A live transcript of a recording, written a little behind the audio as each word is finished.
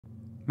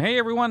Hey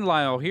everyone,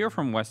 Lyle here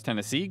from West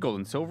Tennessee Gold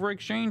and Silver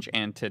Exchange,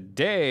 and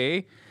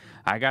today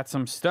I got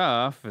some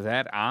stuff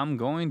that I'm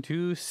going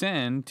to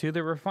send to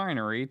the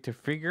refinery to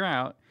figure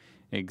out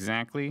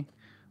exactly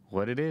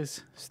what it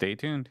is. Stay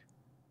tuned.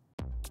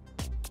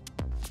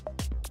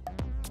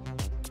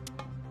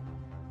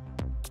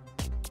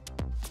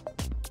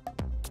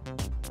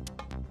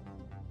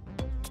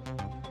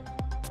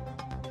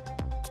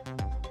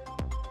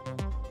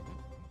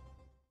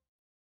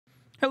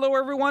 Hello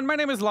everyone, my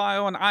name is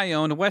Lyle and I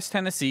own West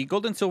Tennessee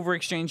Gold and Silver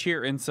Exchange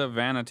here in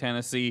Savannah,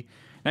 Tennessee.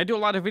 And I do a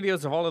lot of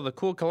videos of all of the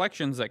cool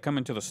collections that come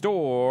into the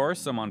store,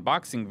 some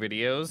unboxing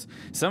videos,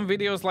 some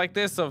videos like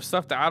this of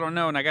stuff that I don't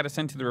know and I got to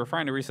send to the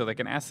refinery so they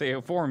can assay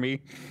it for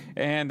me,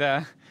 and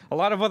a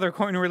lot of other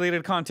coin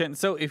related content.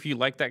 So if you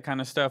like that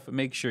kind of stuff,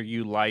 make sure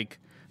you like,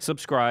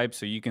 subscribe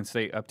so you can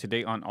stay up to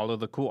date on all of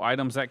the cool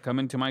items that come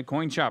into my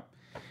coin shop.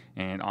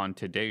 And on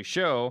today's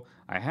show,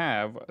 I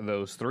have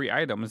those 3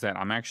 items that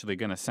I'm actually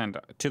going to send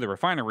to the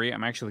refinery.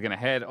 I'm actually going to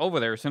head over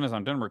there as soon as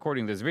I'm done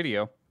recording this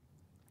video.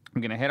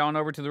 I'm going to head on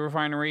over to the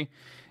refinery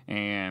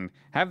and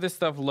have this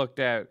stuff looked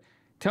at.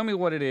 Tell me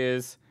what it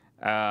is.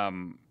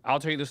 I'll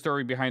tell you the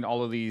story behind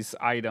all of these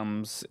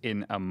items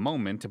in a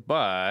moment,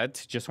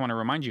 but just want to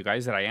remind you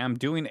guys that I am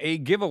doing a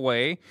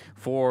giveaway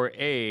for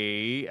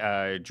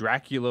a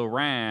Dracula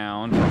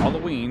round for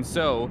Halloween.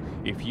 So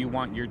if you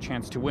want your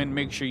chance to win,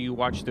 make sure you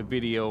watch the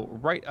video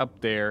right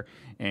up there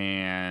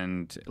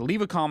and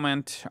leave a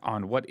comment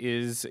on what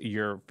is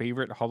your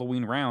favorite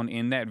Halloween round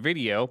in that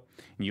video.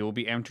 You'll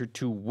be entered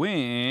to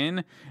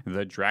win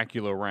the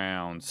Dracula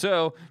round.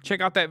 So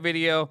check out that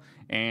video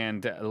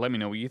and let me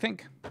know what you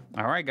think.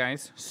 All right,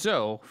 guys.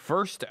 So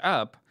first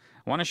up,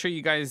 I want to show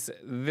you guys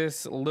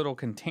this little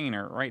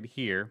container right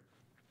here.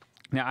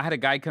 Now, I had a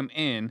guy come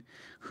in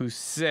who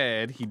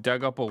said he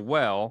dug up a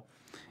well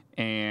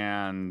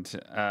and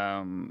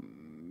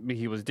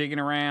he was digging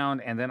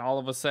around, and then all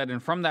of a sudden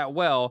from that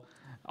well,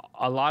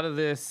 a lot of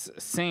this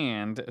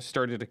sand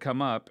started to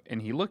come up,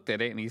 and he looked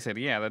at it and he said,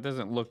 yeah, that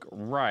doesn't look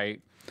right.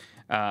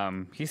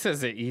 He says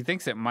that he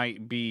thinks it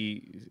might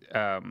be,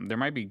 there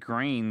might be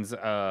grains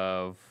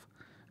of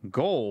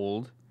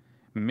gold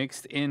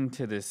mixed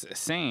into this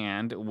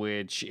sand,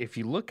 which if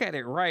you look at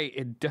it right,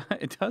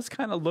 it does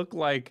kind of look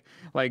like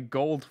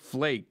gold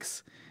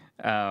flakes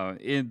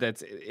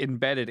that's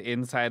embedded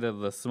inside of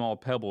the small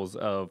pebbles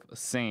of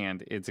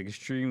sand. It's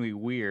extremely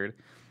weird.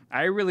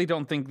 I really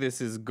don't think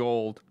this is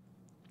gold.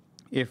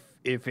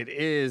 If it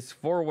is,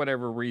 for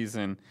whatever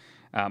reason,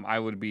 I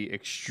would be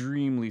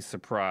extremely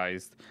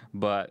surprised.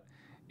 But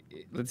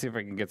let's see if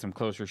I can get some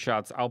closer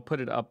shots. I'll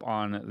put it up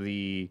on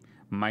the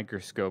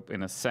microscope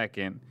in a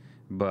second,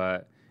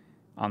 but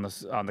on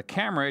the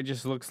camera it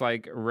just looks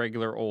like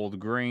regular old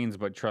grains,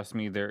 but trust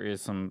me, there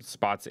is some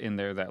spots in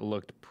there that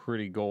looked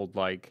pretty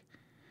gold-like.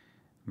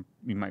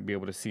 You might be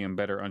able to see them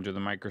better under the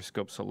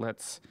microscope. So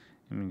let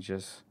me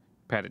just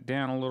pat it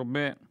down a little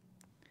bit,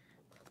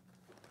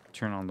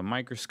 turn on the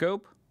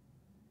microscope,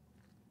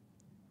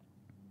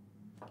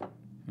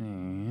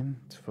 and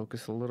let's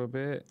focus a little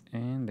bit,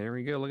 and there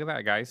we go. Look at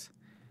that, guys.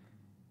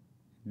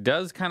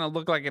 Does kind of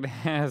look like it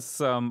has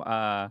some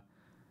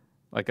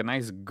like a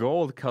nice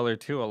gold color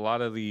too. A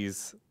lot of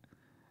these,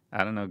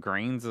 I don't know,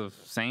 grains of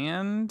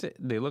sand,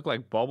 they look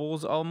like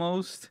bubbles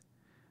almost,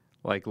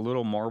 like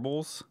little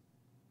marbles.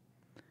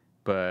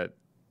 But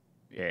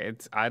yeah,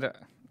 it's I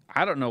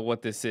don't know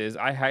what this is.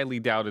 I highly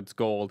doubt it's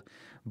gold,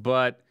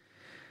 but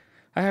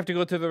I have to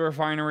go to the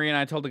refinery, and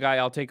I told the guy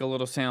I'll take a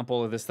little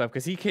sample of this stuff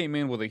because he came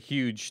in with a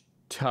huge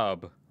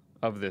tub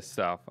of this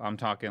stuff. I'm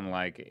talking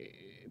like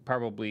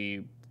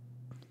probably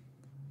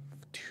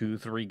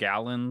 2-3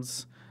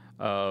 gallons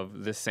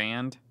of the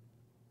sand.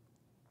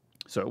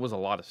 So it was a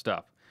lot of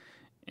stuff.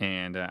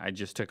 And I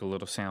just took a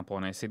little sample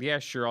and I said, yeah,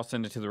 sure, I'll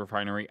send it to the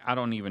refinery. I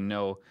don't even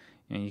know,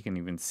 and you can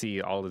even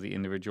see all of the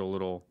individual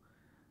little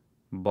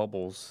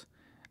bubbles.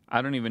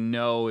 I don't even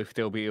know if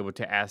they'll be able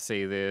to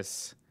assay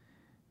this.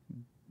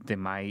 They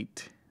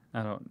might.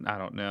 I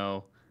don't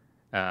know.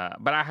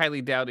 But I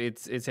highly doubt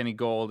it's any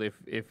gold.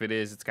 If it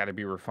is, it's got to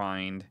be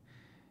refined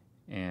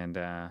and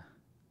got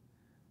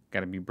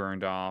to be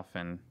burned off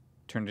and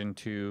turned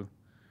into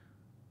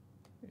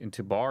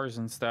bars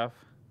and stuff.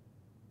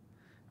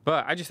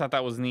 But I just thought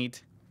that was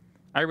neat.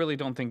 I really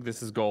don't think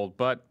this is gold,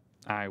 but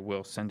I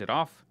will send it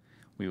off.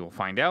 We will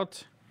find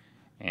out,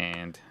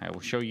 and I will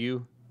show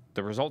you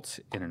the results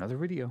in another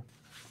video.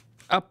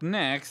 Up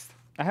next,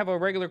 I have a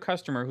regular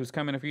customer who's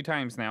come in a few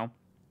times now.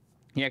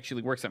 He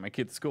actually works at my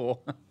kid's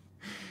school.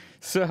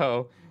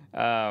 So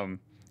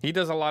he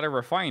does a lot of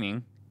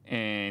refining,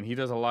 and he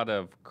does a lot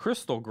of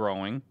crystal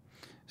growing.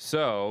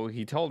 So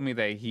he told me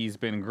that he's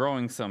been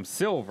growing some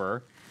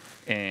silver,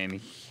 and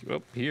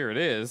here it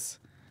is.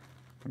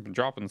 I've been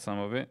dropping some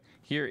of it.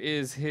 Here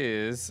is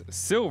his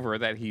silver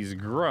that he's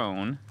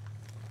grown.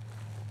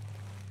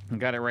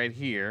 Got it right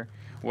here.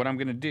 What I'm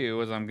going to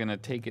do is I'm going to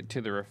take it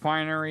to the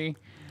refinery.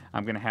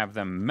 I'm going to have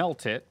them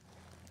melt it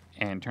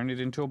and turn it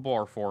into a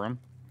bar for him.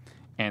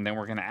 And then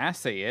we're going to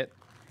assay it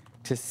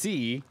to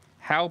see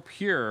how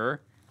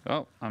pure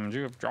Oh, I'm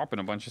dropping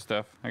a bunch of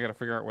stuff. I gotta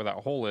figure out where that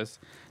hole is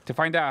to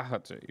find out how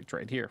to, it's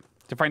right here.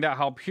 To find out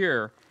how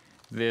pure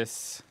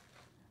this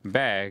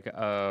bag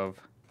of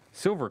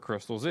silver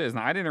crystals is.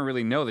 Now, I didn't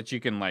really know that you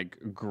can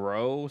like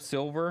grow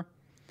silver,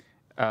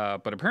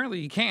 but apparently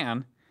you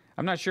can.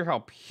 I'm not sure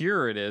how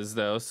pure it is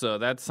though, so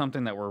that's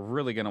something that we're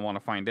really gonna want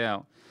to find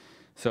out.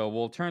 So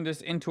we'll turn this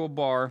into a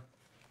bar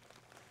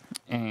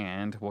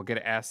and we'll get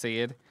it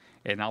assayed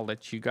and I'll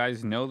let you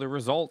guys know the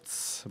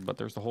results. But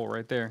there's the hole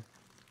right there.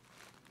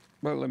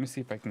 Well, let me see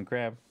if I can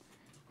grab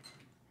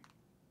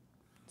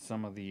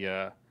some of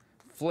the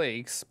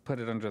flakes, put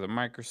it under the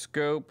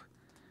microscope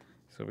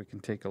so we can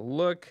take a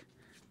look.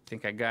 I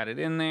think I got it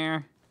in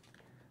there.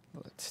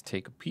 Let's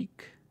take a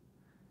peek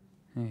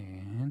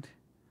and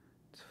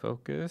let's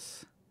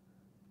focus.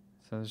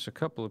 So there's a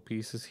couple of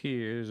pieces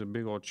here. There's a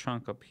big old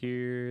chunk up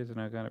here that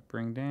I gotta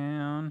bring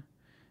down.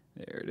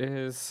 There it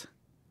is.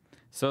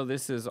 So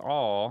this is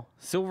all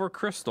silver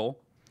crystal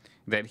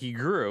that he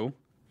grew.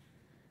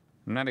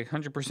 I'm not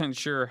 100%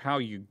 sure how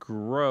you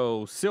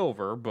grow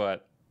silver,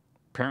 but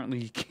apparently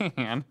you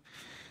can.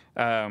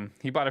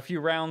 He bought a few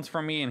rounds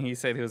from me and he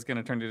said he was going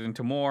to turn it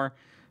into more.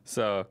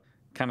 So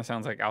kind of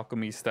sounds like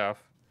alchemy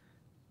stuff,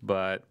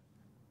 but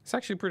it's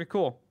actually pretty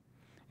cool.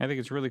 I think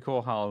it's really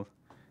cool how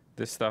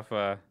this stuff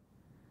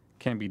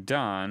can be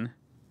done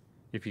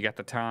if you got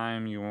the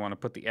time, you want to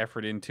put the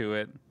effort into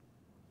it.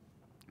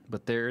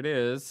 But there it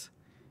is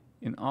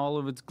in all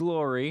of its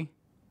glory.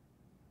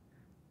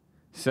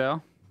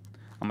 So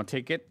I'm going to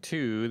take it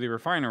to the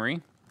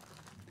refinery,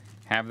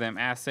 have them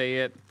assay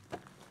it,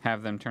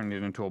 have them turn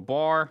it into a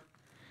bar,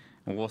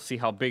 and we'll see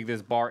how big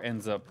this bar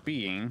ends up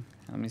being.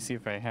 Let me see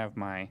if I have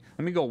my...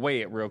 Let me go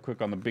weigh it real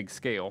quick on the big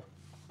scale.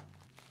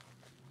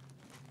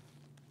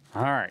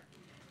 All right.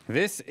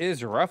 This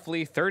is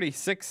roughly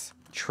 36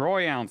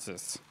 troy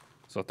ounces.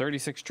 So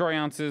 36 troy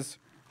ounces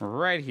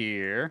right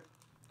here.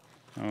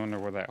 I wonder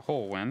where that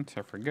hole went.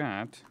 I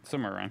forgot.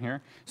 Somewhere around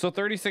here. So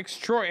 36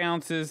 troy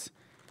ounces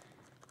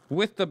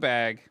with the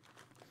bag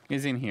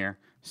is in here.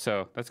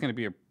 So that's going to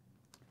be a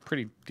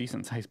pretty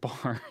decent sized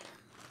bar.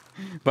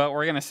 But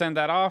we're going to send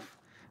that off,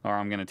 or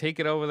I'm going to take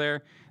it over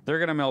there. They're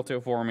going to melt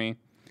it for me.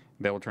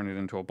 They'll turn it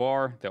into a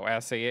bar. They'll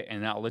assay it,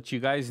 and I'll let you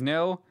guys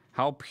know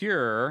how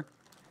pure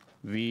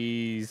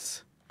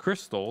these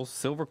crystals,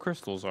 silver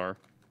crystals, are.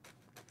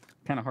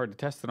 Kind of hard to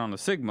test it on the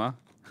Sigma,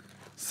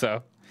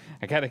 so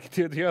I got to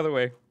do it the other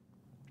way.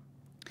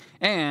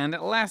 And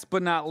last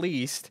but not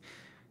least,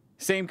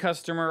 same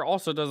customer,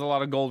 also does a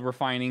lot of gold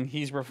refining.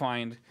 He's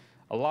refined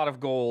a lot of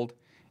gold,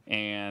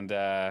 and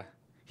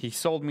he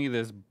sold me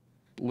this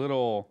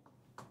little,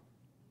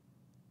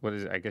 what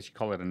is it? I guess you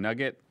call it a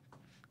nugget,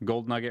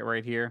 gold nugget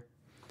right here.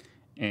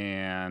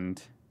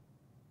 And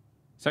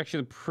it's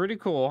actually pretty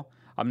cool.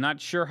 I'm not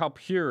sure how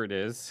pure it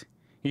is.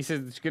 He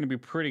says it's going to be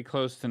pretty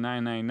close to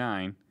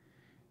 999,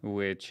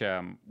 which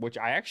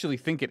I actually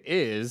think it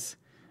is,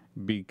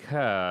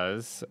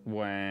 because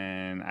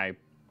when I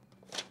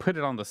put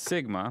it on the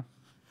Sigma,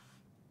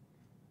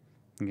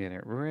 get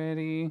it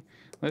ready.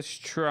 Let's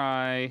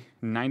try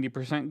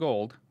 90%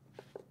 gold.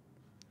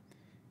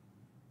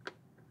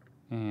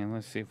 And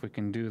let's see if we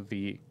can do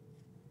the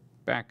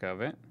back of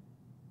it.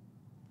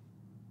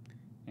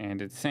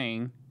 And it's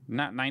saying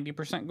not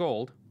 90%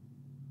 gold.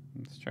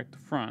 Let's check the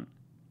front.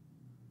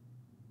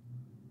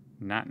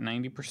 Not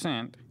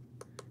 90%.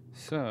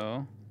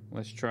 So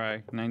let's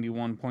try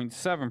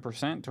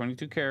 91.7%,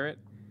 22 karat.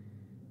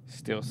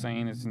 Still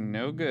saying it's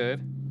no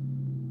good.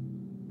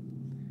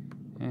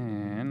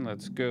 And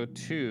let's go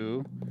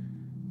to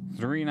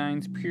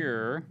 3/9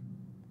 pure.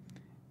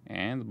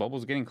 And the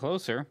bubble's getting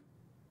closer.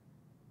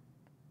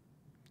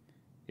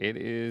 It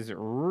is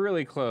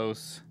really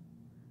close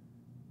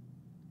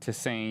to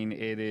saying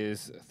it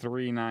is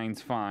 3/9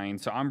 fine.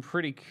 So I'm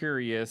pretty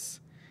curious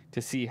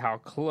to see how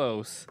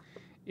close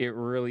it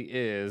really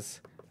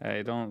is.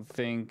 I don't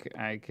think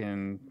I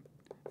can...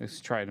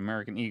 Let's try an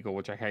American Eagle,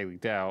 which I highly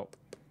doubt.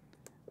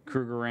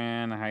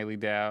 Krugerrand, I highly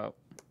doubt.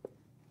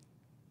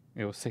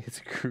 It will say it's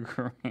a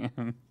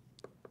Krugerrand.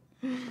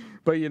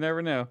 But you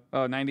never know.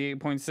 Oh,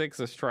 98.6,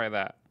 let's try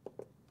that.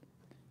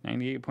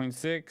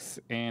 98.6,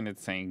 and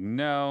it's saying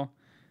no.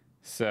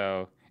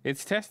 So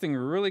it's testing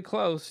really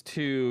close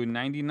to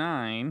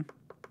 99.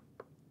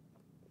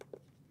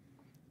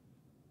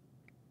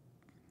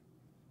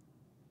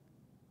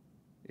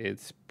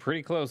 It's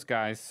pretty close,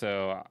 guys.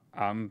 So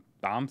I'm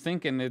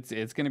thinking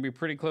it's going to be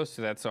pretty close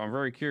to that. So I'm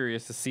very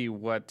curious to see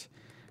what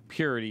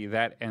purity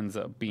that ends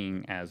up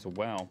being as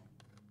well.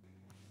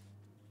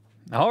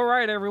 All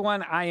right,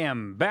 everyone, I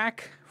am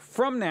back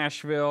from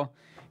Nashville.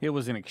 It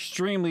was an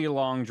extremely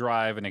long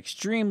drive, an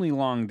extremely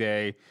long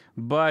day,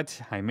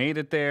 but I made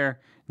it there,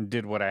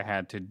 did what I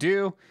had to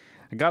do.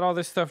 I got all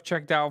this stuff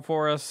checked out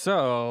for us,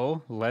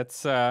 so let's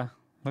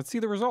see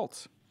the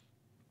results.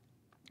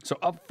 So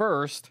up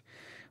first,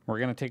 we're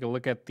going to take a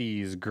look at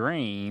these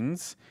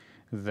grains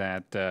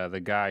that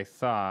the guy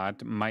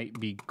thought might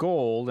be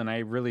gold, and I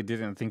really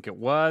didn't think it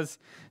was.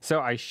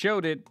 So I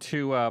showed it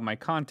to my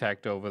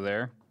contact over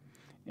there,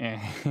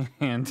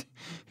 And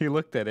he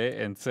looked at it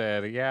and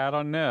said, yeah, I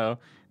don't know.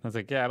 I was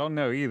like, yeah, I don't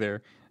know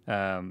either.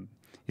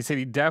 He said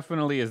he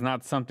definitely is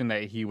not something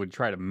that he would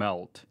try to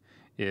melt,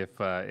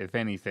 if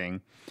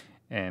anything.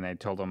 And I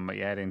told him,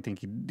 yeah, I didn't think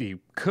he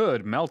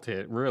could melt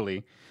it,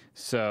 really.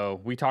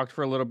 So we talked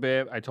for a little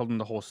bit. I told him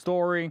the whole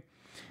story.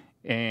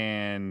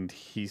 And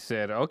he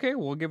said, okay,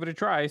 we'll give it a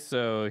try.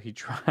 So he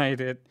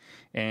tried it.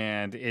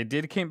 And it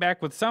did came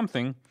back with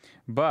something.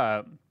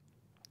 But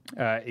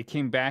it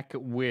came back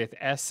with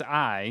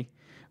SI,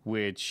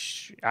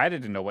 which I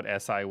didn't know what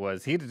SI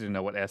was. He didn't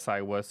know what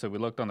SI was. So we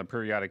looked on the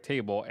periodic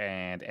table,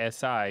 and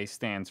SI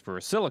stands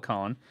for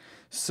silicon.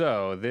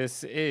 So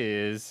this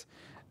is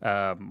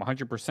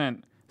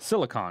 100%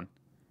 silicon,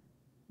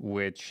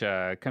 which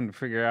come to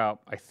figure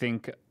out, I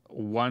think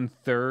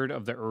 1/3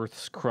 of the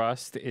Earth's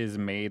crust is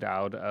made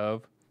out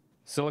of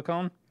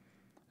silicon.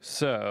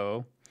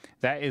 So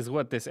that is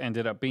what this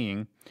ended up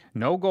being.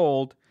 No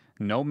gold,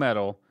 no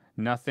metal,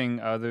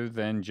 nothing other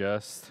than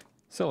just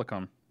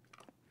silicone.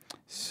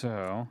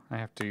 So I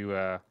have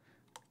to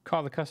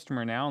call the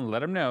customer now and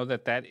let him know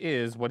that that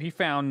is what he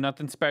found.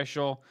 Nothing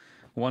special.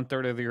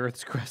 1/3 of the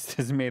Earth's crust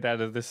is made out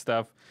of this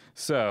stuff.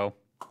 So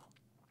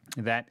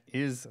that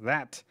is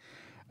that.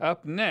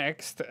 Up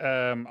next,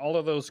 all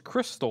of those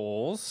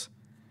crystals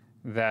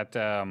that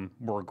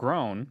were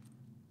grown.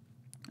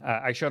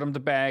 I showed him the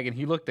bag, and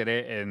he looked at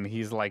it, and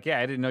he's like, yeah,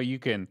 I didn't know you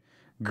can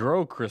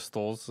grow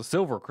crystals,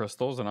 silver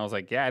crystals. And I was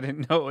like, yeah, I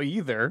didn't know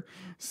either.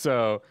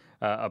 So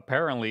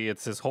apparently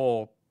it's this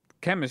whole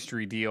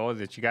chemistry deal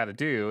that you got to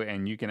do,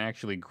 and you can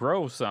actually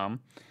grow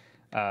some.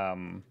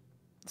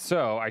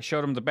 So I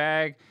showed him the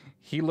bag.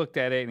 He looked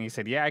at it and he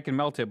said, yeah, I can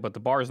melt it, but the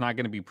bar is not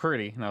going to be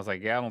pretty. And I was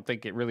like, yeah, I don't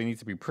think it really needs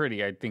to be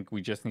pretty. I think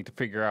we just need to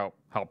figure out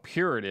how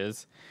pure it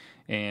is.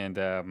 And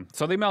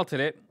so they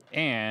melted it,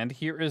 and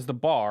here is the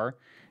bar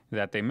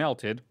that they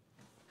melted.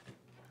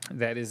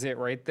 That is it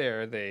right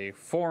there. They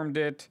formed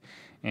it,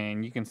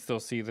 and you can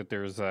still see that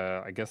there's,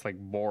 I guess, like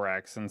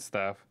borax and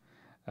stuff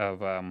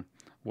of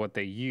what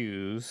they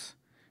use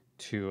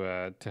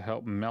to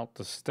help melt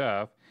the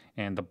stuff.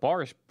 And the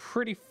bar is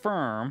pretty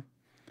firm,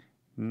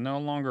 no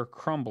longer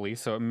crumbly,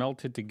 so it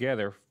melted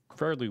together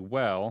fairly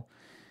well.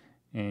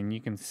 And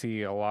you can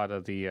see a lot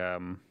of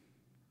the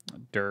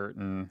dirt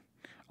and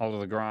all of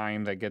the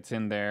grime that gets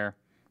in there.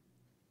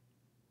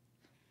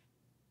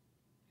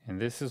 And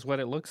this is what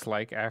it looks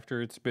like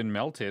after it's been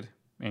melted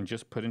and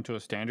just put into a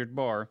standard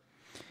bar.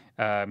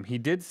 He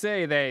did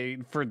say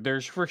that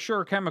there's for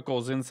sure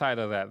chemicals inside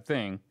of that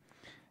thing.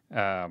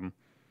 I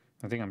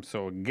think I'm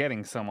still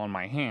getting some on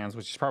my hands,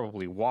 which is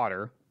probably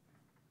water,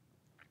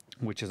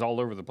 which is all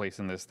over the place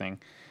in this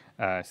thing.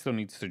 Still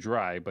needs to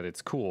dry, but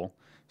it's cool.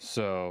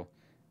 So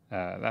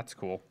that's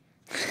cool.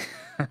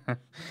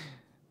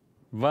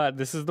 But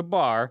this is the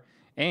bar,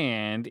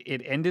 and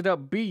it ended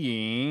up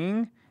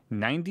being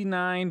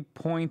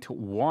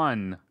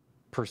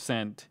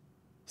 99.1%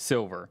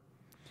 silver.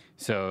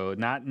 So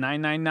not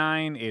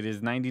 999, it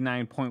is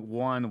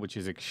 99.1, which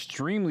is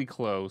extremely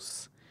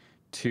close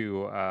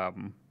to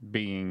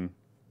being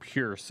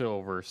pure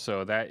silver.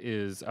 So that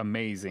is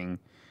amazing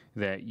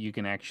that you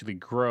can actually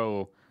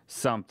grow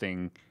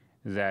something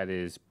that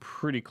is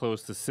pretty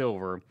close to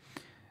silver.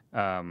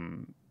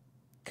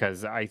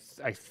 Because I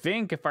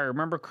think, if I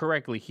remember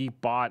correctly, he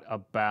bought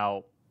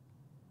about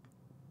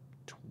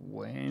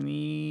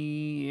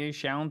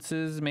 20-ish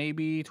ounces,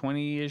 maybe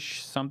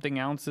 20-ish something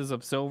ounces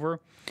of silver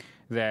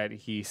that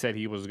he said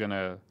he was going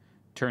to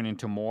turn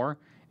into more.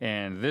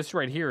 And this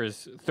right here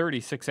is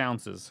 36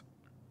 ounces.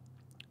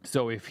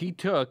 So if he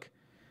took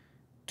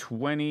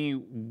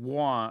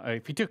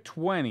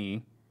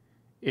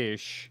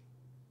 20-ish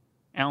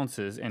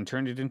ounces and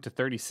turned it into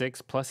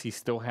 36, plus he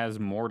still has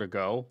more to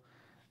go,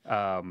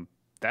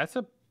 that's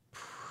a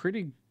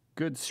pretty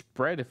good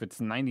spread if it's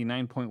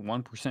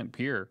 99.1%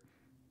 pure.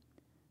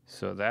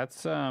 So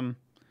that's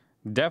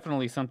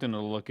definitely something to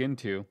look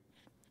into.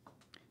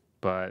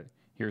 But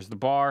here's the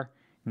bar,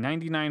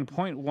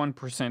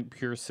 99.1%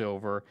 pure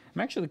silver.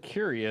 I'm actually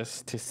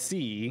curious to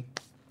see,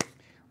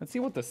 let's see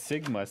what the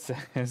Sigma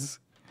says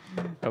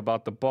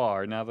about the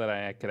bar, now that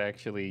I could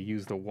actually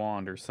use the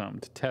wand or something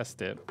to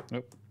test it.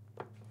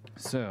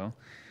 So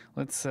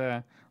let's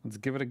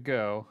give it a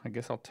go. I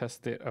guess I'll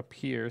test it up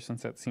here,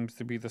 since that seems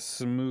to be the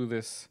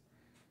smoothest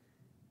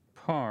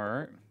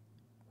part.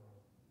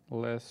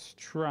 Let's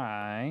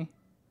try.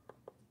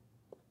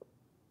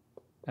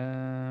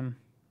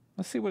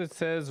 Let's see what it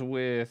says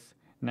with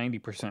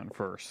 90%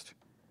 first,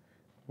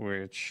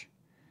 which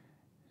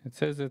it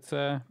says it's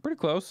pretty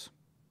close.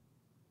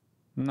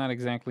 Not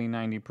exactly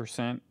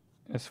 90%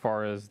 as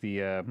far as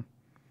the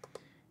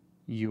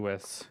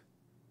U.S.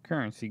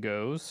 currency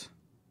goes.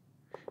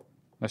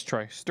 Let's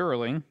try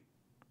sterling.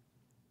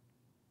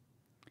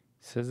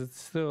 Says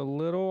it's still a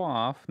little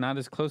off, not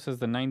as close as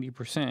the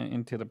 90%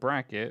 into the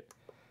bracket.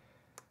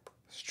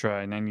 Let's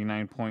try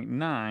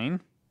 99.9.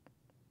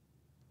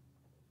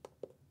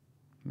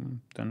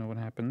 Don't know what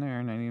happened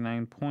there.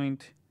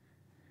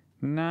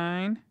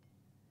 99.9.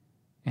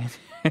 And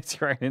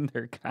it's right in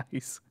there,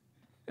 guys.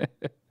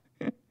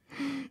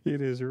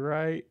 It is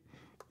right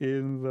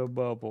in the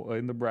bubble,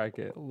 in the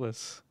bracket.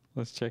 Let's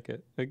check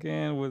it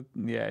again with,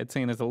 yeah, it's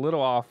saying it's a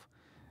little off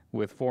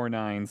with 4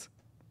 9s.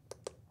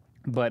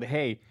 But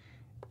hey,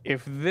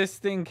 if this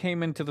thing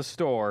came into the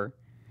store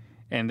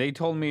and they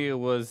told me it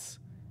was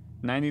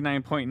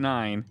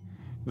 99.9,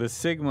 the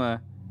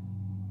Sigma,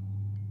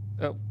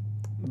 oh,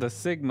 the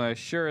Sigma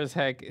sure as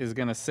heck is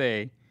gonna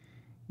say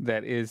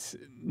that is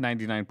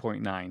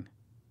 99.9.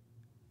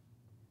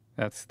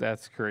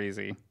 That's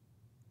crazy.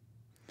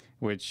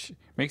 Which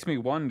makes me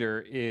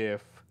wonder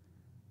if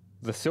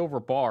the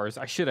silver bars,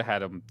 I should have had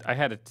them. I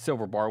had a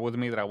silver bar with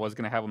me that I was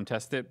going to have him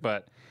test it,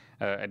 but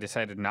I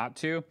decided not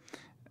to.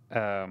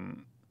 Or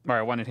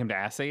I wanted him to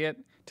assay it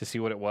to see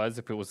what it was,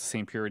 if it was the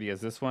same purity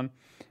as this one.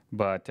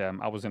 But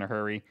I was in a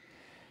hurry.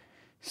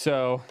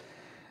 So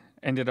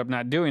ended up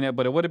not doing it,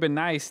 but it would have been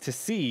nice to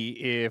see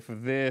if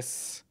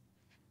this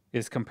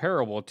is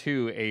comparable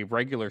to a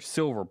regular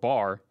silver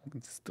bar. You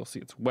can still see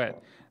it's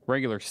wet.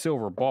 Regular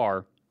silver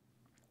bar.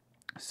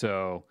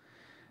 So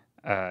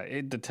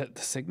the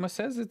Sigma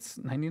says it's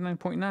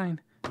 99.9.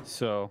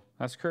 So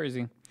that's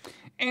crazy.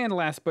 And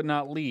last but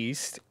not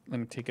least, let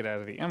me take it out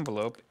of the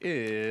envelope,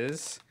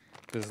 is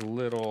this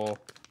little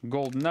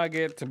gold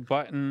nugget,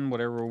 button,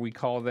 whatever we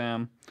call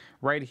them,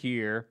 right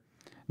here.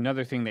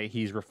 Another thing that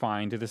he's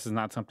refined. This is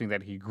not something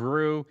that he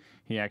grew.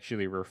 He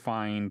actually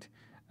refined,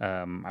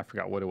 I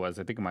forgot what it was.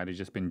 I think it might have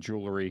just been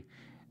jewelry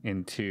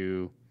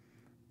into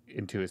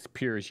as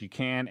pure as you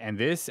can. And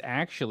this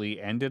actually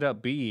ended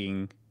up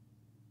being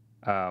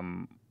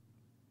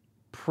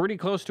pretty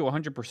close to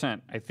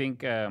 100%. I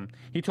think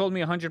he told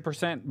me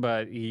 100%,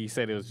 but he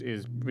said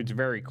it's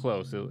very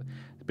close.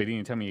 But he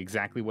didn't tell me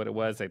exactly what it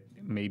was.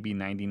 Maybe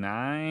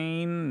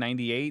 99,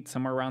 98,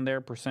 somewhere around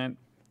there %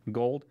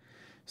 gold.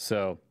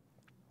 So,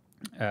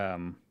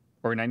 or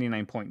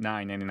 99.9,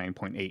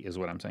 99.8 is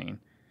what I'm saying.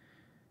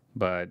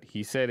 But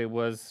he said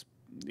it's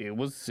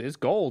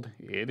gold.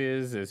 It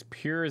is as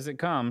pure as it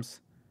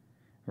comes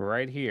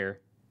right here.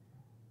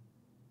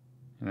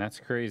 And that's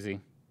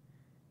crazy.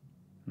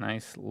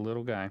 Nice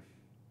little guy.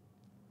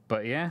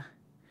 But yeah,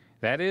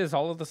 that is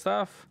all of the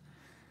stuff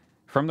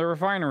from the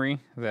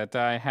refinery that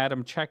I had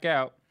him check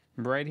out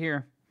right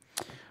here.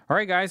 All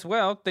right, guys.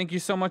 Well, thank you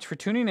so much for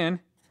tuning in.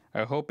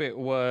 I hope it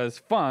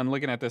was fun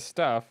looking at this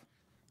stuff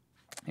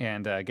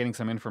and getting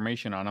some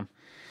information on them.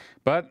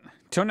 But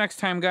till next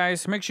time,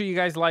 guys, make sure you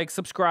guys like,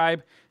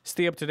 subscribe,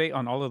 stay up to date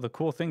on all of the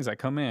cool things that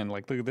come in.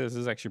 Like, look at this.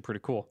 This is actually pretty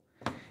cool.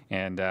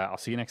 And I'll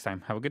see you next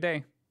time. Have a good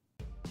day.